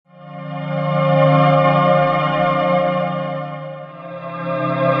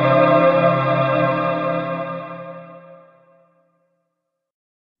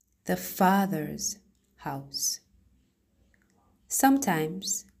the Father's house.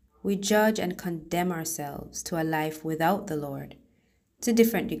 Sometimes we judge and condemn ourselves to a life without the Lord to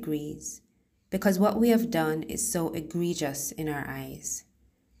different degrees because what we have done is so egregious in our eyes.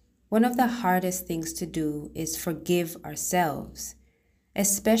 One of the hardest things to do is forgive ourselves,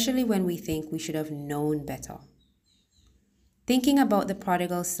 especially when we think we should have known better. Thinking about the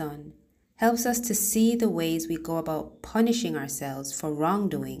prodigal son helps us to see the ways we go about punishing ourselves for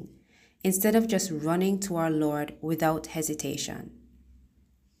wrongdoing instead of just running to our Lord without hesitation.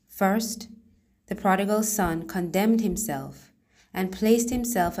 First, the prodigal son condemned himself and placed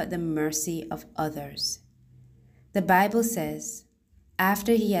himself at the mercy of others. The Bible says,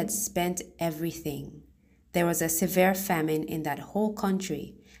 after he had spent everything, there was a severe famine in that whole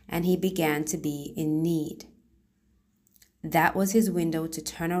country, and he began to be in need. That was his window to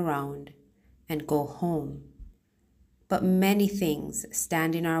turn around and go home. But many things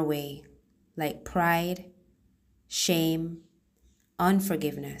stand in our way, like pride, shame,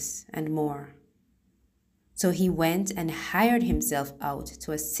 unforgiveness, and more. So he went and hired himself out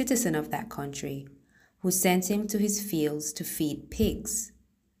to a citizen of that country who sent him to his fields to feed pigs.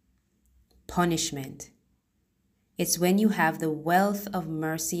 Punishment. It's when you have the wealth of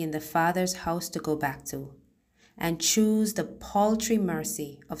mercy in the Father's house to go back to and choose the paltry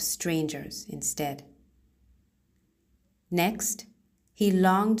mercy of strangers instead. Next, he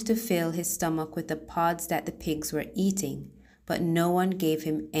longed to fill his stomach with the pods that the pigs were eating, but no one gave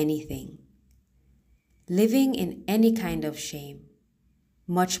him anything. Living in any kind of shame,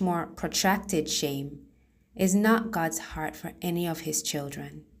 much more protracted shame, is not God's heart for any of his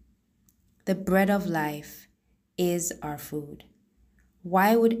children. The bread of life is our food.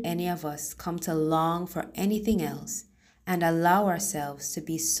 Why would any of us come to long for anything else and allow ourselves to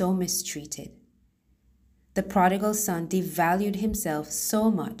be so mistreated? The prodigal son devalued himself so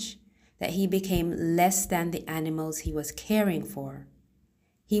much that he became less than the animals he was caring for.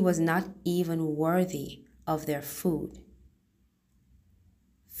 He was not even worthy of their food.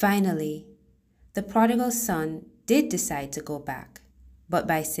 Finally, the prodigal son did decide to go back, but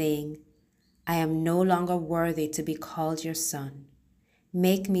by saying, I am no longer worthy to be called your son.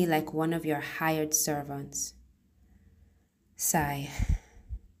 Make me like one of your hired servants. Sigh.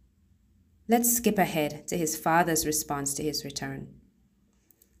 Let's skip ahead to his father's response to his return.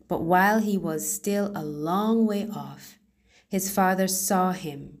 But while he was still a long way off, his father saw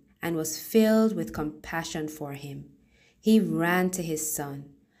him and was filled with compassion for him. He ran to his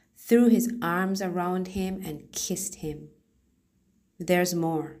son, threw his arms around him, and kissed him. There's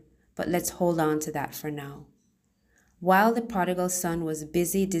more, but let's hold on to that for now. While the prodigal son was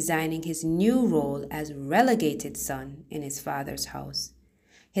busy designing his new role as relegated son in his father's house,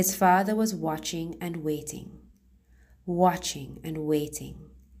 his father was watching and waiting, watching and waiting,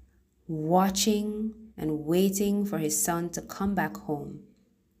 watching and waiting for his son to come back home,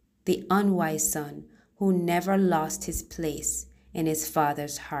 the unwise son who never lost his place in his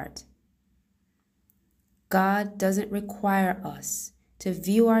father's heart. God doesn't require us to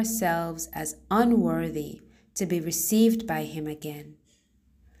view ourselves as unworthy to be received by him again.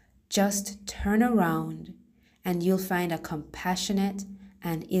 Just turn around and you'll find a compassionate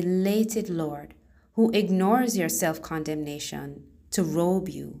and elated Lord who ignores your self-condemnation to robe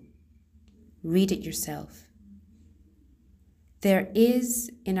you. Read it yourself. There is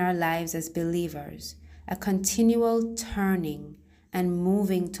in our lives as believers a continual turning and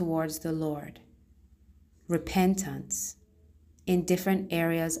moving towards the Lord. Repentance in different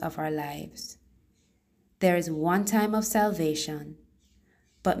areas of our lives. There is one time of salvation,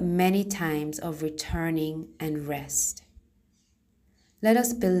 but many times of returning and rest. Let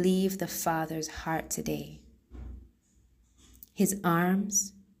us believe the Father's heart today. His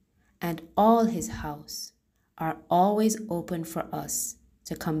arms and all his house are always open for us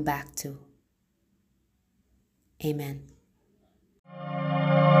to come back to. Amen.